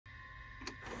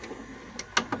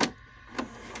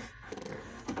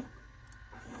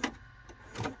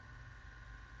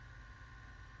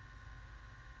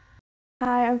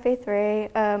I'm Faith Ray.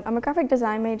 I'm a graphic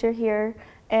design major here,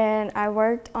 and I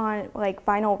worked on like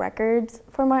vinyl records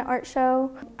for my art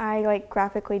show. I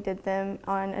graphically did them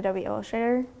on Adobe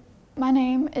Illustrator. My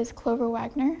name is Clover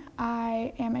Wagner.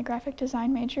 I am a graphic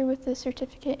design major with a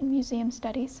certificate in museum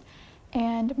studies,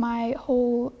 and my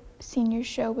whole senior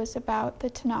show was about the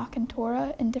Tanakh and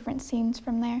Torah and different scenes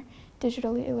from there,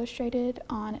 digitally illustrated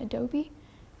on Adobe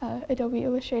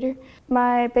Illustrator.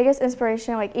 My biggest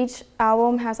inspiration, each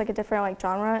album has a different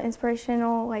genre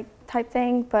inspirational type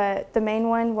thing, but the main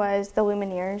one was the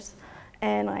Wilnarius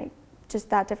and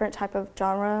just that different type of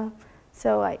genre.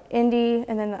 So indie,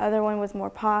 and then the other one was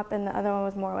more pop, and the other one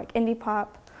was more indie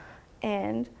pop,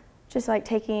 and just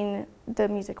taking the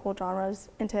musical genres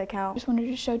into account. I just wanted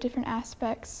to show different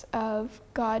aspects of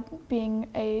God being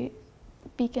a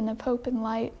beacon of hope and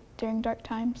light during dark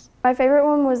times. My favorite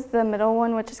one was the middle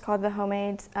one, which is called The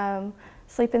Homemades,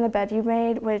 Sleep in the Bed You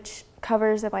Made, which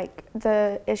covers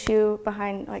the issue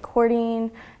behind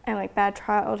hoarding and bad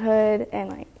childhood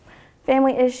and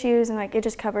family issues, and it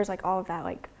just covers all of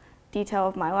that detail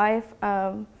of my life.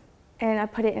 And I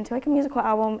put it into a musical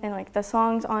album, and the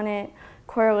songs on it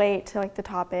correlate to the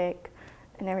topic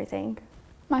and everything.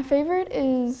 My favorite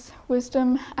is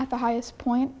Wisdom at the Highest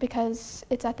Point because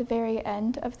it's at the very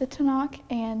end of the Tanakh,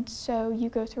 and so you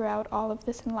go throughout all of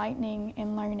this enlightening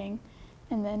and learning,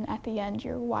 and then at the end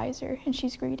you're wiser, and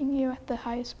she's greeting you at the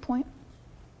highest point.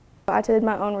 I did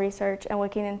my own research and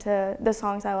looking into the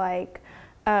songs I like,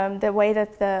 the way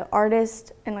that the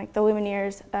artists and the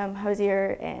Wilnarius,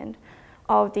 Hosier, and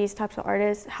all of these types of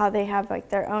artists, how they have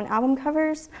their own album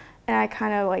covers. And I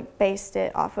kind of based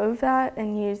it off of that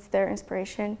and used their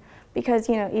inspiration because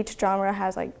each genre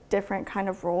has different kind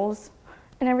of rules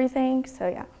and everything, so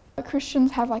yeah.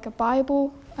 Christians have a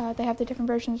Bible, they have the different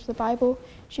versions of the Bible.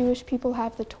 Jewish people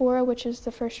have the Torah, which is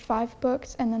the first 5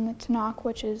 books, and then the Tanakh,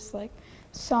 which is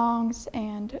songs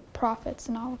and prophets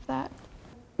and all of that.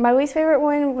 My least favorite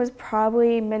one was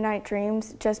probably Midnight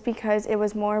Dreams, just because it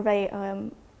was more of a,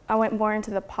 I went more into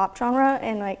the pop genre,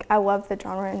 and I love the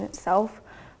genre in itself.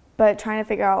 But trying to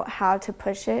figure out how to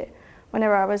push it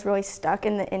whenever I was really stuck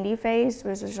in the indie phase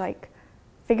was just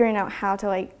figuring out how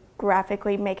to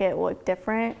graphically make it look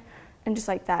different and just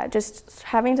that. Just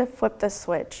having to flip the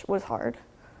switch was hard.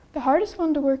 The hardest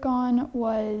one to work on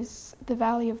was the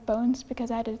Valley of Bones because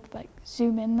I had to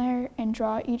zoom in there and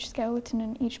draw each skeleton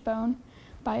and each bone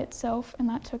by itself, and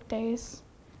that took days.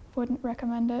 Wouldn't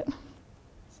recommend it.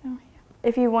 So yeah.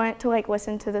 If you want to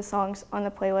listen to the songs on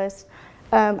the playlist,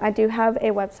 I do have a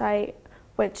website,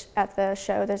 which at the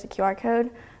show there's a QR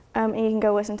code, and you can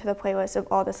go listen to the playlist of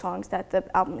all the songs that the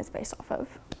album is based off of.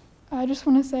 I just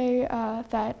want to say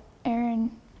that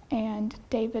Aaron and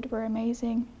David were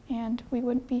amazing, and we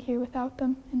wouldn't be here without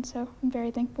them, and so I'm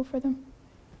very thankful for them.